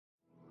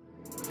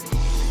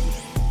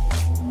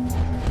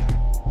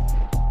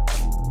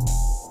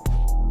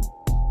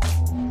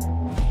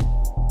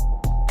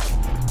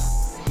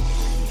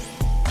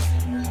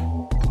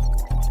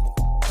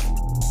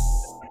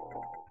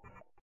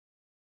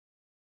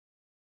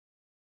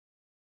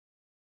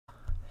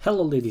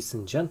Hello ladies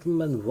and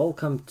gentlemen,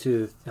 welcome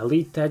to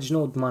Elite Edge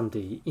Node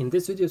Monday. In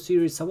this video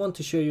series I want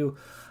to show you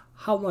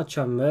how much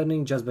I'm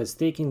earning just by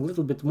staking a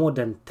little bit more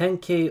than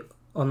 10k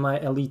on my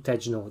Elite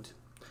Edge node.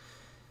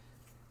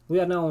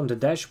 We are now on the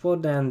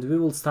dashboard and we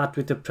will start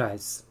with the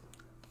price.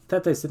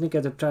 Theta is sitting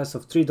at a price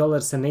of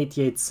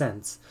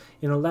 $3.88.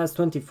 In the last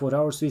 24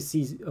 hours we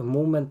see a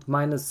movement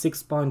minus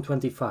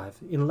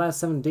 6.25. In the last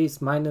 7 days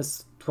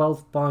minus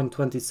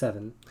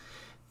 12.27.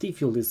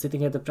 TFuel is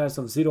sitting at a price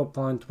of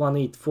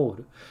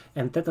 0.184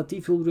 and Theta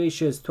TFuel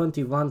ratio is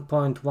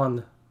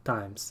 21.1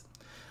 times.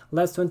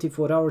 Last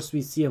 24 hours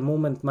we see a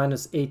movement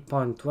minus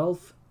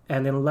 8.12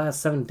 and in the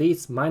last 7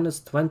 days minus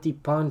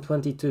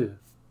 20.22%.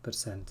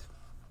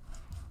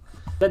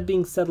 That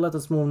being said, let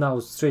us move now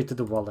straight to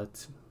the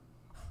wallet.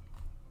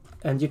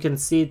 And you can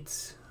see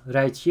it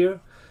right here,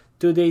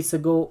 2 days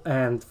ago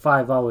and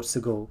 5 hours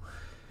ago.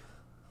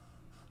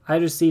 I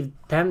received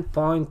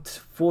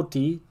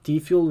 10.40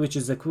 TFuel, which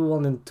is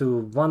equivalent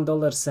to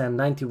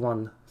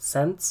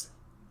 $1.91,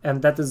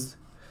 and that is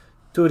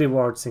 2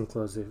 rewards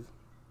inclusive.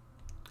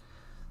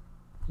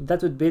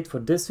 That would be it for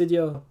this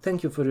video.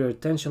 Thank you for your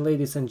attention,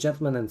 ladies and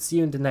gentlemen, and see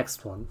you in the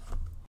next one.